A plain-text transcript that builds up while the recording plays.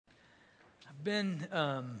been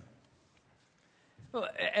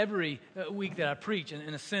every week that I preach,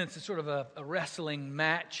 in a sense, it's sort of a wrestling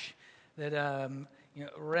match that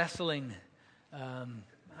wrestling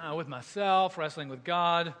with myself, wrestling with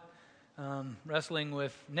God, wrestling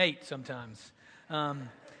with Nate sometimes.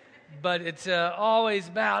 But it's always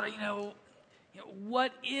about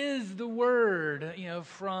what is the word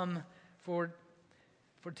for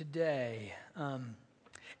today.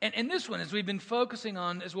 And this one, as we've been focusing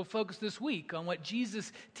on, as we'll focus this week on what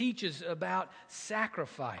Jesus teaches about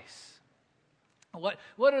sacrifice. What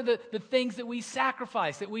are the things that we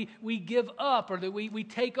sacrifice, that we give up, or that we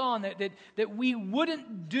take on that we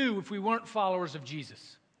wouldn't do if we weren't followers of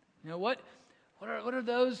Jesus? What are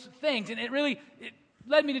those things? And it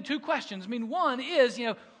led me to two questions. One is,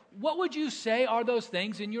 what would you say are those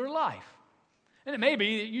things in your life? And it may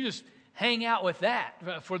be that you just hang out with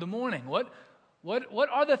that for the morning. What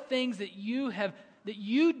are the things that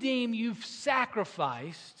you deem you've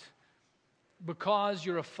sacrificed because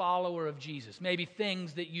you're a follower of Jesus? Maybe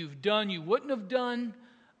things that you've done you wouldn't have done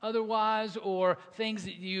otherwise, or things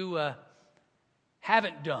that you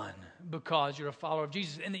haven't done because you're a follower of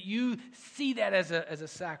Jesus, and that you see that as a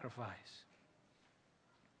sacrifice.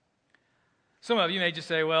 Some of you may just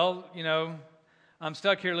say, well, I'm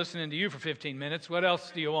stuck here listening to you for 15 minutes. What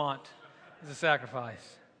else do you want as a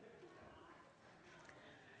sacrifice?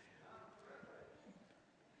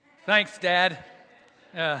 Thanks, Dad.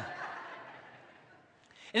 And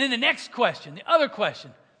then the next question, the other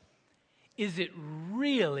question, is it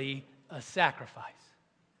really a sacrifice?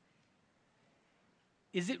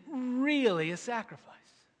 Is it really a sacrifice?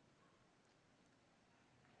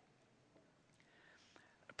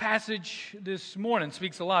 The passage this morning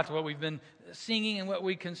speaks a lot to what we've been singing and what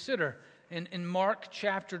we consider in Mark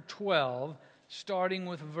chapter 12, starting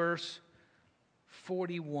with verse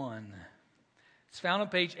 41. It's found on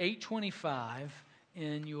page 825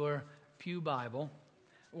 in your Pew Bible,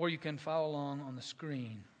 or you can follow along on the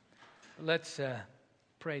screen. Let's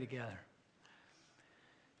pray together.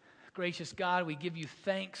 Gracious God, we give you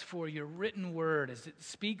thanks for your written word as it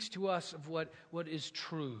speaks to us of what is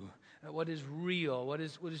true, what is real, what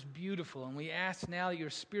is beautiful. And we ask now that your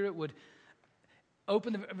Spirit would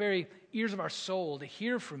open the very ears of our soul to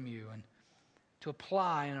hear from you and to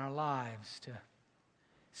apply in our lives, to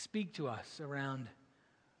speak to us around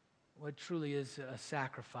what truly is a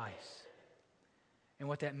sacrifice and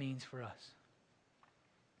what that means for us.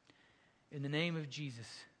 In the name of Jesus,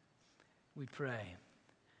 we pray.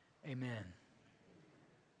 Amen.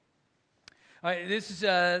 All right, this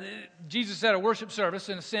is Jesus at a worship service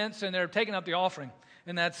in a sense, and they're taking up the offering,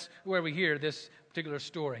 and that's where we hear this particular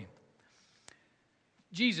story.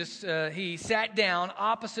 Jesus, he sat down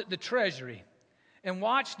opposite the treasury and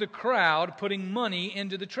watched the crowd putting money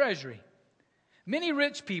into the treasury. Many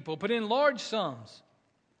rich people put in large sums.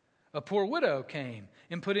 A poor widow came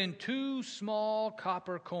and put in 2 small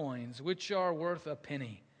copper coins, which are worth a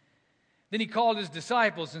penny. Then he called his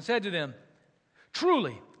disciples and said to them,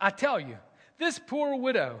 "Truly, I tell you, this poor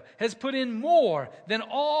widow has put in more than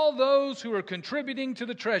all those who are contributing to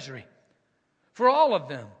the treasury. For all of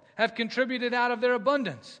them have contributed out of their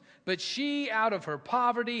abundance, but she, out of her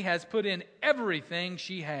poverty, has put in everything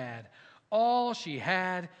she had, all she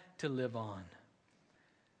had to live on."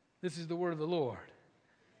 This is the word of the Lord.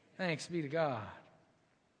 Thanks be to God.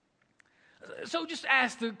 So just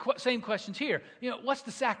ask the same questions here. What's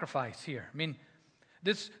the sacrifice here?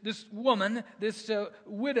 This woman, this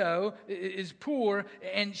widow is poor,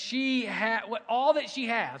 and she all that she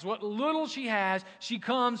has, what little she has, she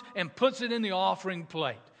comes and puts it in the offering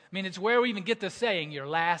plate. It's where we even get the saying, your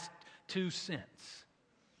last 2 cents.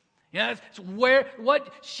 It's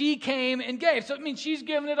what she came and gave. So she's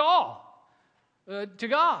given it all to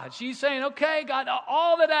God. She's saying, okay, God,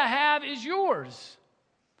 all that I have is yours.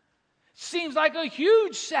 Seems like a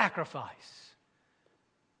huge sacrifice.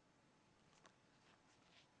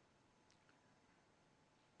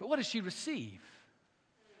 But what does she receive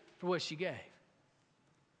for what she gave?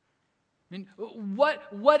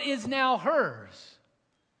 What is now hers?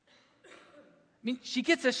 She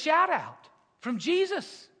gets a shout out from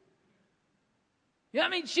Jesus.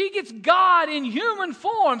 She gets God in human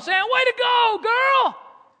form saying, "Way to go, girl!"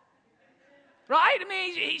 Right?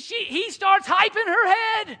 He starts hyping her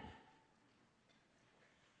head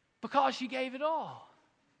because she gave it all.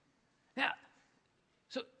 Now,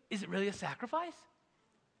 so is it really a sacrifice?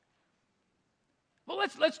 Well,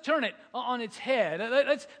 let's turn it on its head.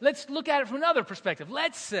 Let's look at it from another perspective.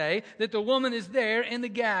 Let's say that the woman is there in the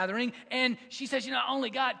gathering, and she says, I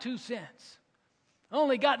only got 2 cents. I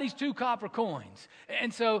only got these 2 copper coins.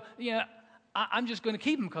 And so, I'm just going to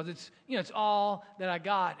keep them because it's all that I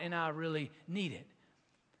got and I really need it.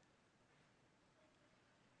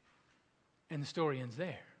 And the story ends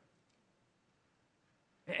there.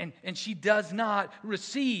 And she does not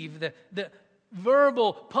receive the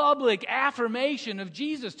verbal, public affirmation of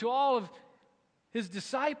Jesus to all of his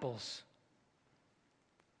disciples.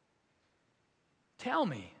 Tell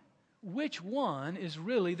me, which one is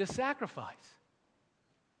really the sacrifice?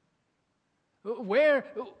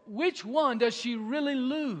 Which one does she really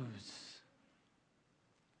lose?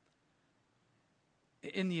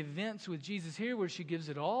 In the events with Jesus here where she gives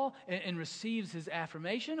it all and receives his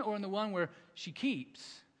affirmation, or in the one where she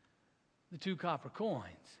keeps the 2 copper coins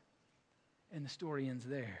and the story ends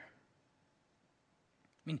there?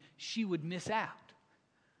 I mean, she would miss out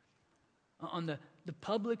on the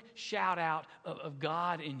public shout out of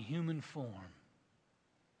God in human form.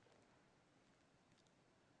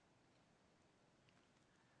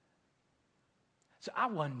 So I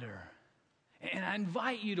wonder, and I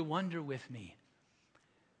invite you to wonder with me,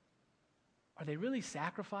 are they really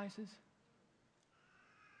sacrifices?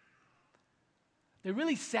 They're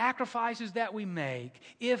really sacrifices that we make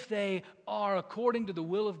if they are according to the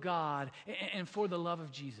will of God and for the love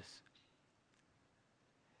of Jesus.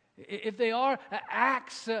 If they are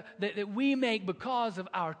acts that we make because of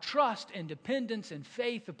our trust and dependence and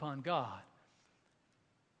faith upon God,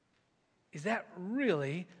 is that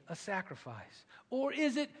really a sacrifice? Or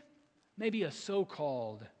is it maybe a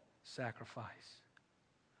so-called sacrifice?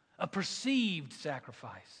 A perceived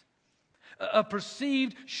sacrifice? A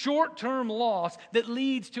perceived short-term loss that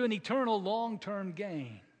leads to an eternal long-term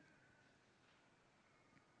gain?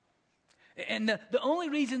 And the only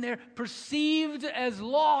reason they're perceived as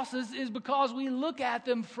losses is because we look at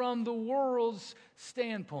them from the world's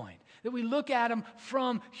standpoint. That we look at them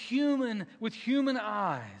with human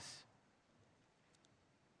eyes.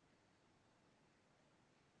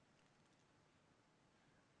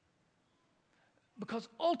 Because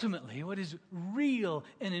ultimately, what is real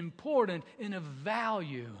and important and of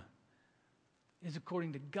value is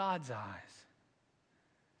according to God's eyes,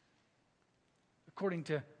 according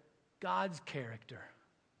to God's character,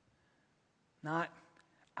 not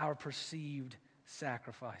our perceived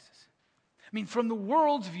sacrifices. I mean, from the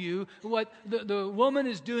world's view, what the woman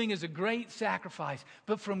is doing is a great sacrifice.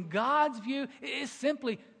 But from God's view, it's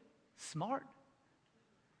simply smart.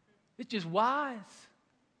 It's just wise.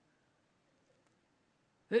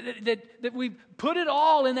 That we put it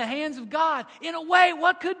all in the hands of God. In a way,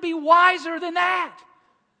 what could be wiser than that?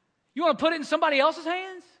 You want to put it in somebody else's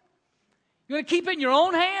hands? You want to keep it in your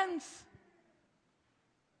own hands?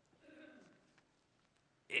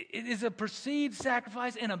 It is a perceived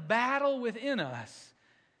sacrifice and a battle within us.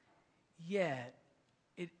 Yet,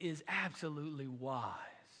 it is absolutely wise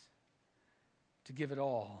to give it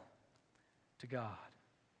all to God.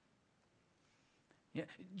 Yeah.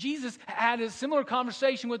 Jesus had a similar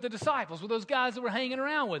conversation with the disciples, with those guys that were hanging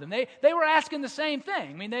around with him. They were asking the same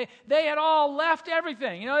thing. I mean, they had all left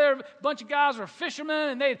everything. You know, there were a bunch of guys who were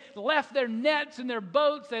fishermen, and they left their nets and their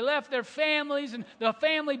boats. They left their families and the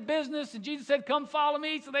family business, and Jesus said, "Come follow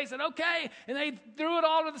me." So they said, "Okay." And they threw it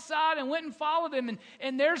all to the side and went and followed him.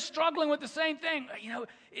 And they're struggling with the same thing. You know,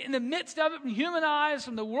 in the midst of it, from human eyes,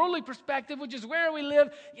 from the worldly perspective, which is where we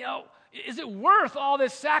live, you know, is it worth all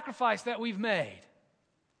this sacrifice that we've made?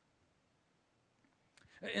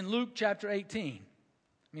 In Luke chapter 18,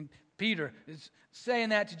 I mean, Peter is saying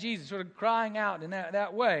that to Jesus, sort of crying out in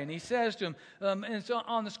that way. And he says to him, and it's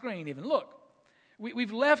on the screen even, "Look,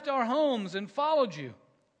 we've left our homes and followed you."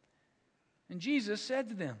 And Jesus said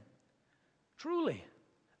to them, "Truly,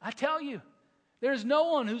 I tell you, there is no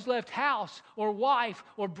one who's left house or wife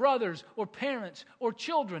or brothers or parents or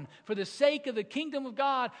children for the sake of the kingdom of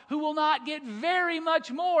God who will not get very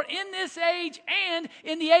much more in this age and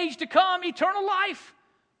in the age to come, eternal life."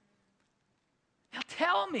 Now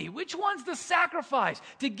tell me, which one's the sacrifice?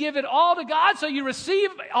 To give it all to God so you receive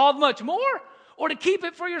all much more? Or to keep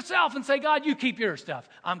it for yourself and say, "God, you keep your stuff.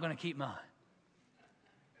 I'm going to keep mine."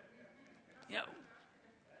 You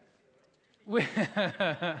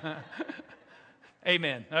know,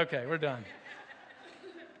 amen. Okay, we're done.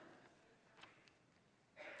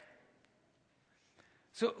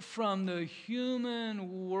 So from the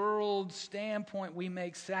human world standpoint, we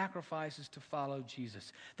make sacrifices to follow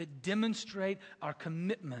Jesus that demonstrate our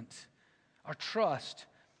commitment, our trust,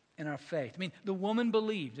 and our faith. I mean, the woman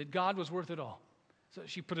believed that God was worth it all. So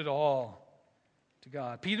she put it all to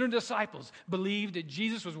God. Peter and the disciples believed that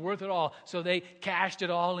Jesus was worth it all. So they cashed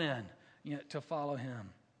it all in, you know, to follow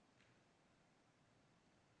him.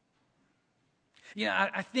 You know,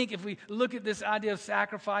 I think if we look at this idea of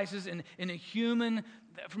sacrifices in a human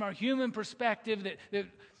from our human perspective, that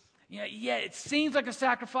yeah, it seems like a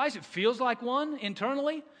sacrifice. It feels like one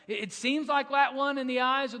internally. It seems like that one in the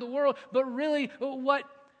eyes of the world. But really, what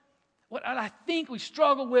I think we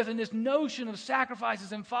struggle with in this notion of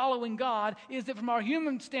sacrifices and following God is that from our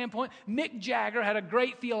human standpoint, Mick Jagger had a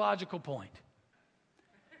great theological point.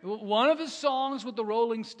 One of his songs with the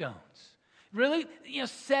Rolling Stones really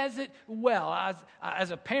says it well.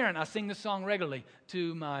 As a parent, I sing this song regularly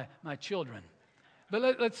to my children.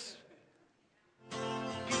 But let's...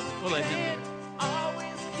 We'll let him.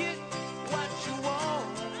 Always get what you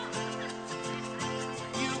want.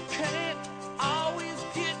 You can't always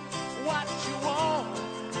get what you want.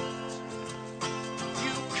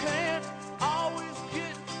 You can't always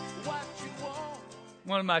get what you want.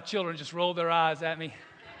 One of my children just rolled their eyes at me.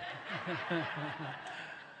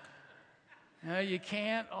 No, you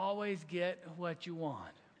can't always get what you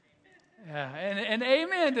want. Yeah, and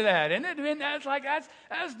amen to that, isn't it? I mean, that's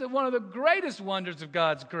one of the greatest wonders of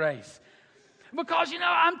God's grace. Because,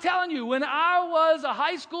 I'm telling you, when I was a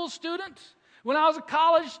high school student, when I was a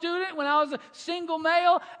college student, when I was a single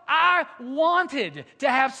male, I wanted to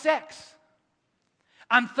have sex.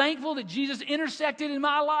 I'm thankful that Jesus intersected in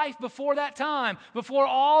my life before that time, before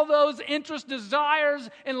all those interests, desires,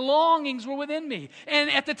 and longings were within me.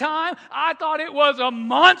 And at the time, I thought it was a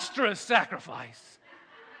monstrous sacrifice.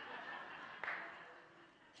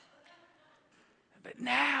 But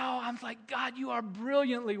now I'm like, God, you are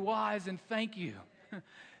brilliantly wise, and thank you.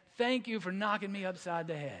 Thank you for knocking me upside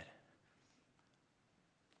the head.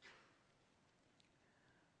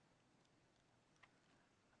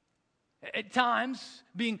 At times,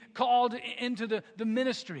 being called into the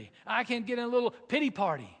ministry, I can get in a little pity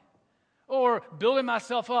party or building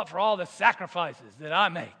myself up for all the sacrifices that I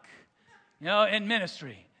make, in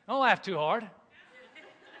ministry. Don't laugh too hard.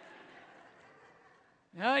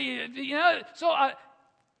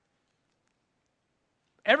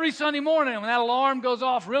 Every Sunday morning when that alarm goes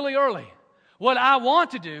off really early, what I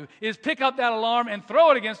want to do is pick up that alarm and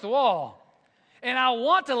throw it against the wall. And I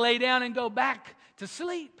want to lay down and go back to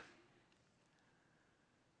sleep.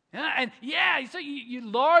 So you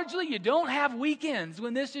largely don't have weekends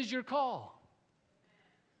when this is your call.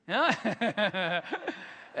 And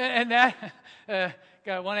that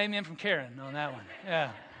got one amen from Karen on that one.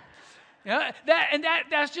 Yeah.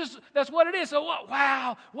 That's what it is. So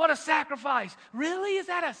wow, what a sacrifice. Really? Is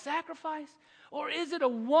that a sacrifice? Or is it a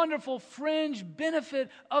wonderful fringe benefit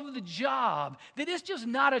of the job that it's just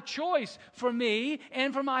not a choice for me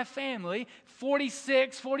and for my family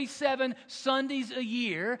 46, 47 Sundays a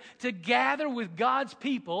year to gather with God's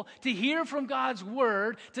people, to hear from God's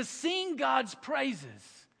word, to sing God's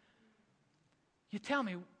praises? You tell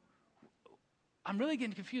me, I'm really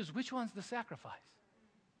getting confused. Which one's the sacrifice?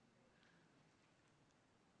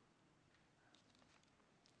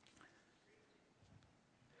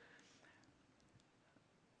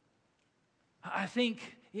 I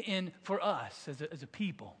think for us as a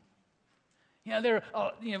people, there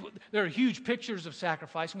are huge pictures of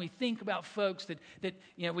sacrifice, and we think about folks that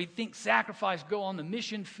we think sacrifice go on the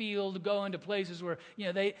mission field, go into places where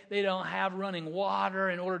they don't have running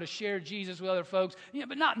water in order to share Jesus with other folks.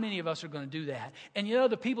 But not many of us are going to do that. And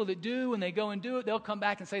the people that do, when they go and do it, they'll come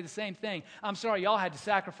back and say the same thing. I'm sorry, y'all had to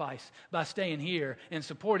sacrifice by staying here and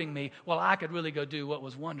supporting me while I could really go do what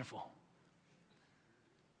was wonderful.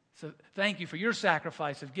 So thank you for your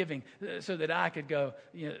sacrifice of giving so that I could go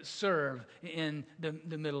serve in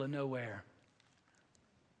the middle of nowhere.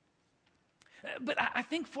 But I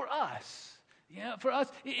think for us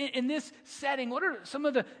in this setting, what are some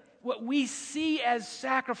of what we see as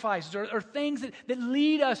sacrifices or things that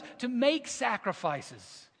lead us to make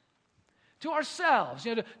sacrifices to ourselves,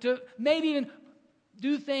 to maybe even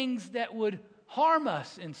do things that would harm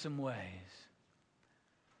us in some ways,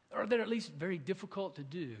 or that are at least very difficult to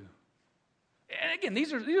do. And again,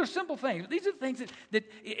 these are simple things. These are things that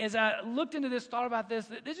as I looked into this, thought about this,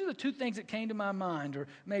 these are the two things that came to my mind, or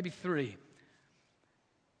maybe three.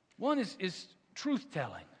 One is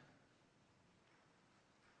truth-telling.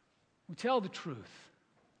 We tell the truth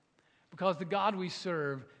because the God we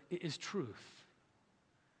serve is truth.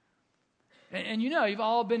 And you've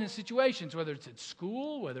all been in situations, whether it's at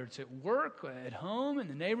school, whether it's at work, at home, in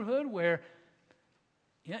the neighborhood, where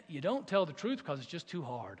you don't tell the truth because it's just too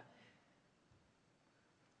hard.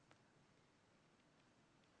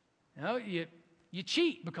 You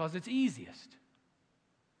cheat because it's easiest.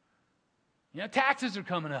 Taxes are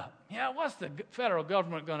coming up. What's the federal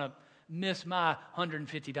government going to miss my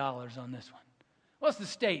 $150 on this one? What's the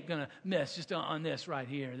state going to miss just on this right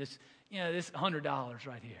here? This $100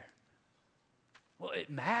 right here. Well,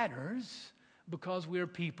 it matters because we're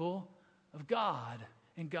people of God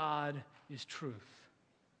and God is truth.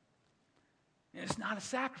 And it's not a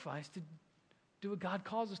sacrifice to do what God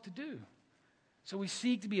calls us to do. So we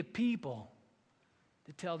seek to be a people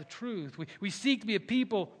that tell the truth. We seek to be a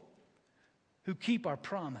people who keep our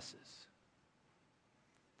promises.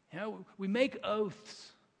 You know, we make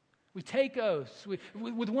oaths. We take oaths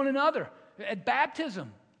with one another at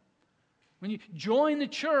baptism. When you join the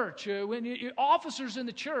church, when you're officers in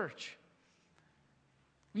the church,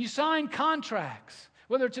 when you sign contracts,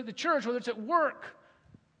 whether it's at the church, whether it's at work,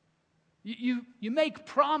 you make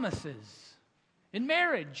promises. In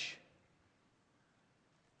marriage,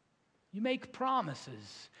 you make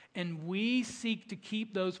promises, and we seek to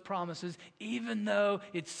keep those promises even though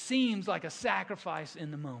it seems like a sacrifice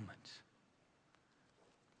in the moment.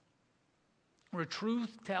 We're a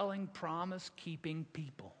truth-telling, promise-keeping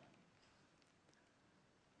people.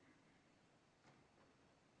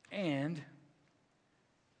 And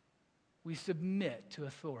we submit to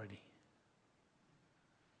authority.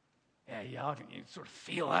 Yeah, y'all can you sort of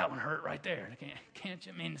feel that one hurt right there. Can't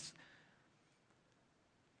you? I mean,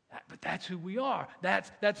 but that's who we are.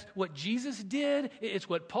 That's what Jesus did. It's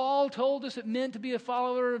what Paul told us it meant to be a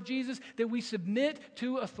follower of Jesus, that we submit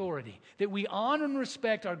to authority, that we honor and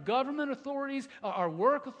respect our government authorities, our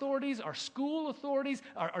work authorities, our school authorities,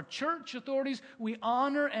 our church authorities. We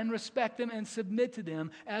honor and respect them and submit to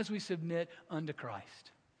them as we submit unto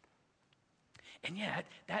Christ. And yet,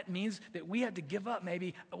 that means that we have to give up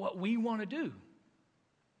maybe what we want to do.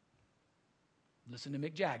 Listen to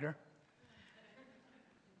Mick Jagger.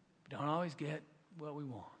 Don't always get what we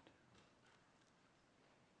want.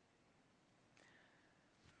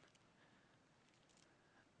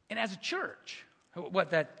 And as a church, what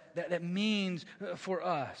that means for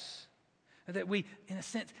us, that we, in a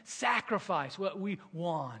sense, sacrifice what we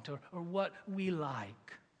want or what we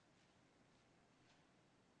like.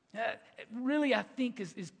 Really, I think,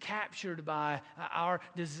 is captured by our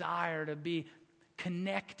desire to be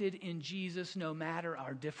connected in Jesus no matter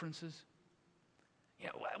our differences. You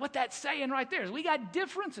know, what that's saying right there is we got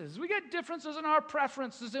differences. We got differences in our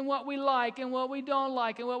preferences and what we like and what we don't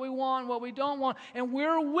like and what we want and what we don't want. And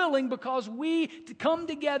we're willing, because we come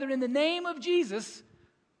together in the name of Jesus,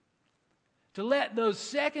 to let those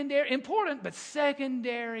secondary, important but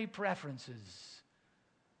secondary preferences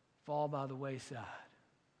fall by the wayside.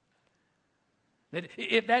 That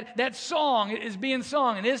if that song is being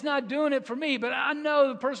sung and it's not doing it for me, but I know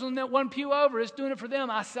the person in that one pew over is doing it for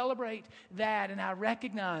them, I celebrate that and I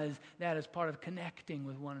recognize that as part of connecting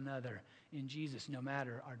with one another in Jesus, no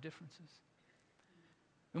matter our differences.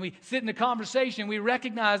 When we sit in a conversation, we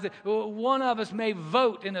recognize that one of us may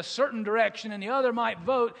vote in a certain direction and the other might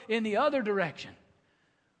vote in the other direction.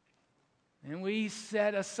 And we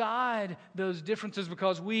set aside those differences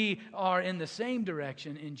because we are in the same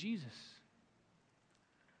direction in Jesus.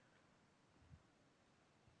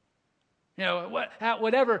 You know,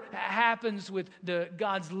 whatever happens with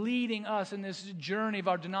God's leading us in this journey of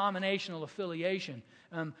our denominational affiliation,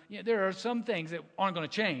 there are some things that aren't going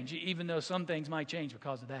to change, even though some things might change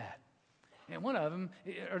because of that. And one of them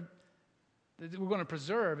that we're going to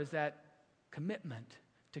preserve is that commitment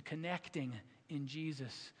to connecting in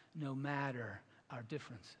Jesus no matter our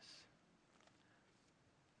differences.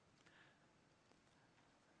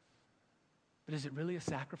 But is it really a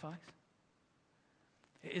sacrifice?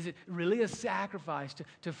 Is it really a sacrifice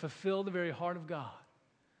to fulfill the very heart of God?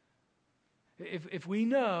 If we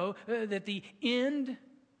know that the end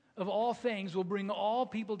of all things will bring all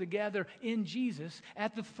people together in Jesus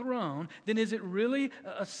at the throne, then is it really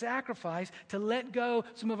a sacrifice to let go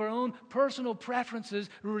some of our own personal preferences,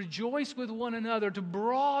 rejoice with one another, to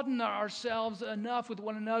broaden ourselves enough with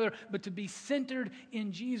one another, but to be centered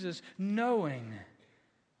in Jesus, knowing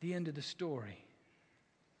the end of the story?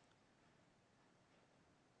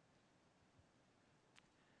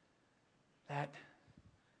 That,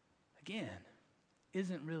 again,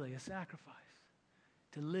 isn't really a sacrifice.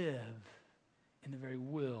 To live in the very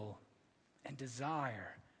will and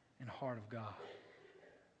desire and heart of God.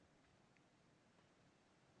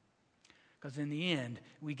 Because in the end,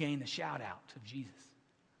 we gain the shout out of Jesus.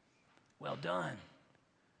 Well done,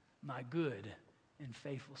 my good and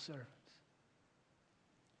faithful servants.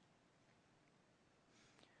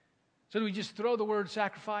 So do we just throw the word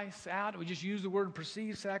sacrifice out? Do we just use the word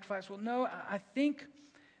perceived sacrifice? Well, no, I think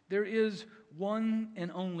there is one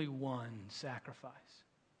and only one sacrifice.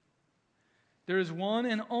 There is one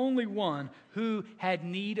and only one who had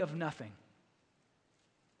need of nothing,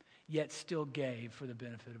 yet still gave for the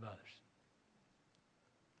benefit of others.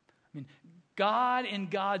 I mean, God in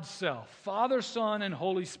God's self, Father, Son, and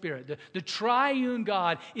Holy Spirit, the triune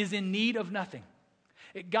God is in need of nothing.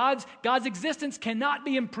 God's existence cannot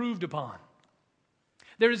be improved upon.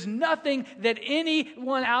 There is nothing that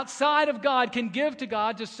anyone outside of God can give to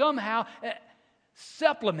God to somehow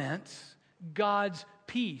supplement God's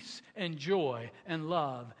peace and joy and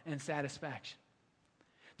love and satisfaction.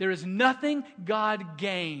 There is nothing God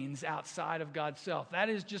gains outside of God's self. That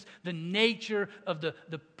is just the nature of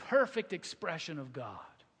the perfect expression of God,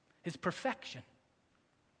 His perfection.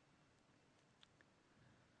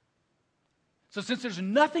 So since there's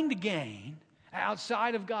nothing to gain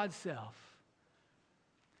outside of God's self,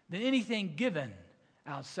 then anything given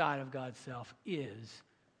outside of God's self is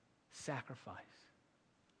sacrifice.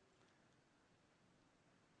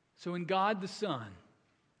 So when God the Son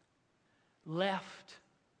left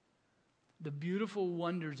the beautiful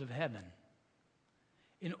wonders of heaven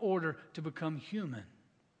in order to become human,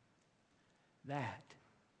 that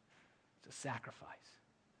is a sacrifice.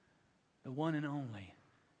 The one and only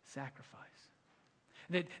sacrifice.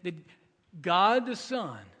 That God the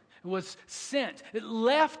Son was sent. It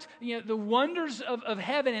left the wonders of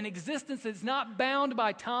heaven and existence that's not bound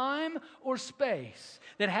by time or space,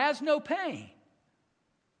 that has no pain,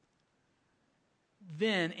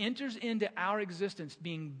 then enters into our existence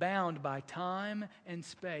being bound by time and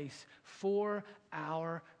space for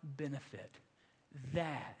our benefit.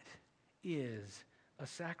 That is a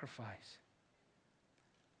sacrifice.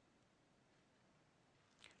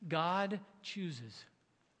 God chooses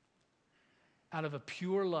out of a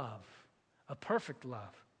pure love, a perfect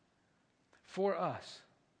love for us,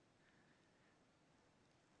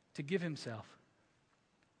 to give Himself,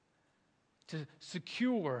 to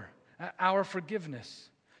secure our forgiveness,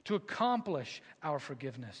 to accomplish our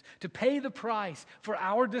forgiveness, to pay the price for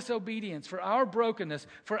our disobedience, for our brokenness,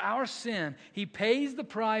 for our sin. He pays the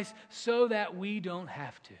price so that we don't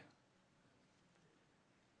have to.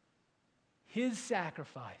 His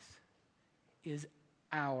sacrifice is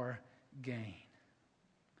our gain.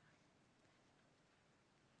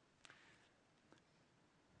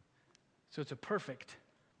 So it's a perfect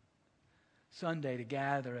Sunday to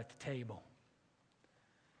gather at the table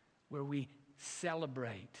where we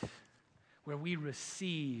celebrate, where we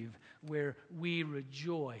receive, where we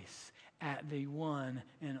rejoice at the one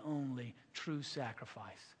and only true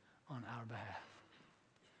sacrifice on our behalf.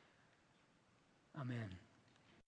 Amen.